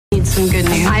some good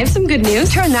news. I have some good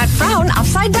news. Turn that frown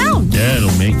upside down.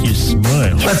 That'll make you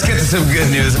smile. Let's get to some good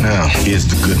news. Now, here's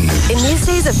the good news. In these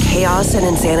days of chaos and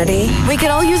insanity, we could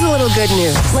all use a little good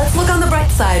news. Let's look on the bright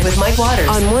side with Mike Waters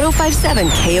on 105.7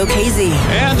 KOKZ.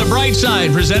 And the bright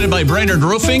side, presented by Brainerd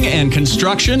Roofing and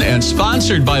Construction and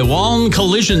sponsored by Wallen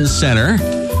Collision Center.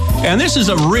 And this is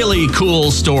a really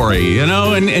cool story, you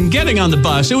know, and getting on the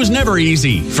bus, it was never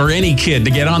easy for any kid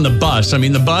to get on the bus. I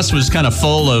mean, the bus was kind of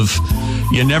full of,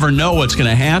 you never know what's going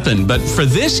to happen. But for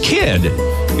this kid,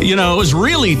 you know, it was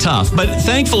really tough. But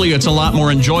thankfully, it's a lot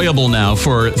more enjoyable now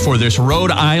for this Rhode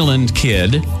Island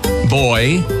kid,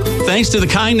 boy, thanks to the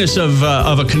kindness of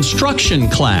a construction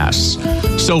class.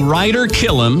 So Ryder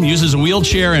Killam uses a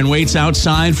wheelchair and waits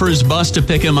outside for his bus to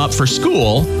pick him up for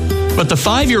school. But the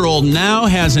 5-year-old now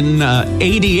has an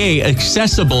ADA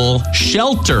accessible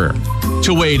shelter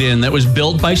to wait in that was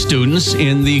built by students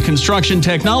in the construction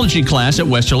technology class at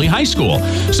Westerly High School.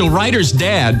 So Ryder's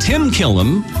dad, Tim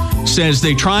Killam, says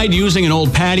they tried using an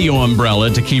old patio umbrella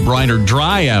to keep Ryder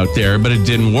dry out there, but it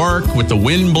didn't work with the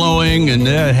wind blowing, and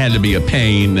it had to be a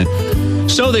pain.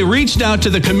 So they reached out to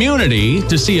the community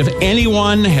to see if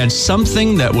anyone had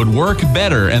something that would work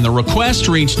better. And the request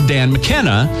reached Dan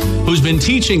McKenna, who's been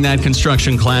teaching that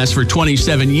construction class for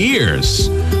 27 years.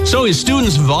 So his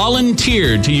students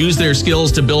volunteered to use their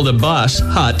skills to build a bus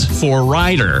hut for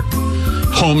Ryder.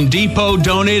 Home Depot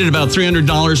donated about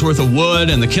 $300 worth of wood,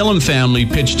 and the Killam family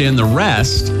pitched in the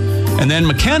rest. And then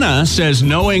McKenna says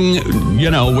knowing,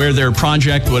 you know, where their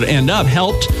project would end up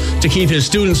helped to keep his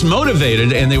students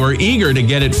motivated, and they were eager to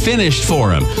get it finished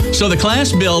for him. So the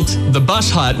class built the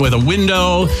bus hut with a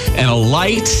window and a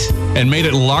light and made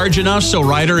it large enough so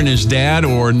Ryder and his dad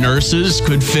or nurses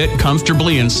could fit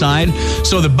comfortably inside.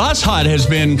 So the bus hut has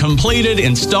been completed,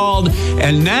 installed,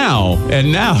 and now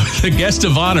the guest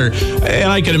of honor,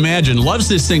 and I can imagine, loves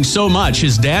this thing so much.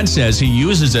 His dad says he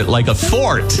uses it like a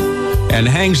fort and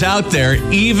hangs out there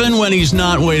even when he's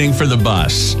not waiting for the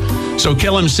bus. So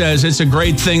Killam says it's a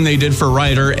great thing they did for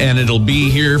Ryder, and it'll be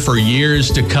here for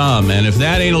years to come. And if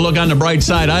that ain't a look on the bright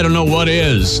side, I don't know what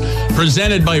is.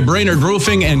 Presented by Brainerd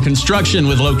Roofing and Construction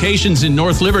with locations in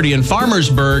North Liberty and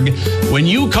Farmersburg. When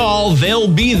you call, they'll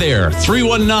be there.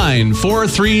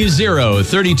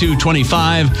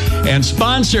 319-430-3225. And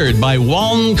sponsored by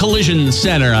Wallen Collision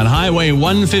Center on Highway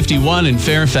 151 in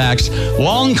Fairfax.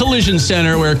 Wallen Collision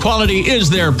Center, where quality is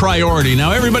their priority.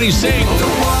 Now everybody sing.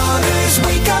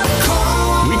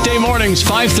 Weekday mornings,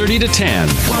 5:30 to 10.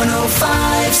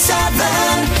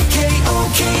 105.7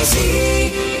 KOKZ.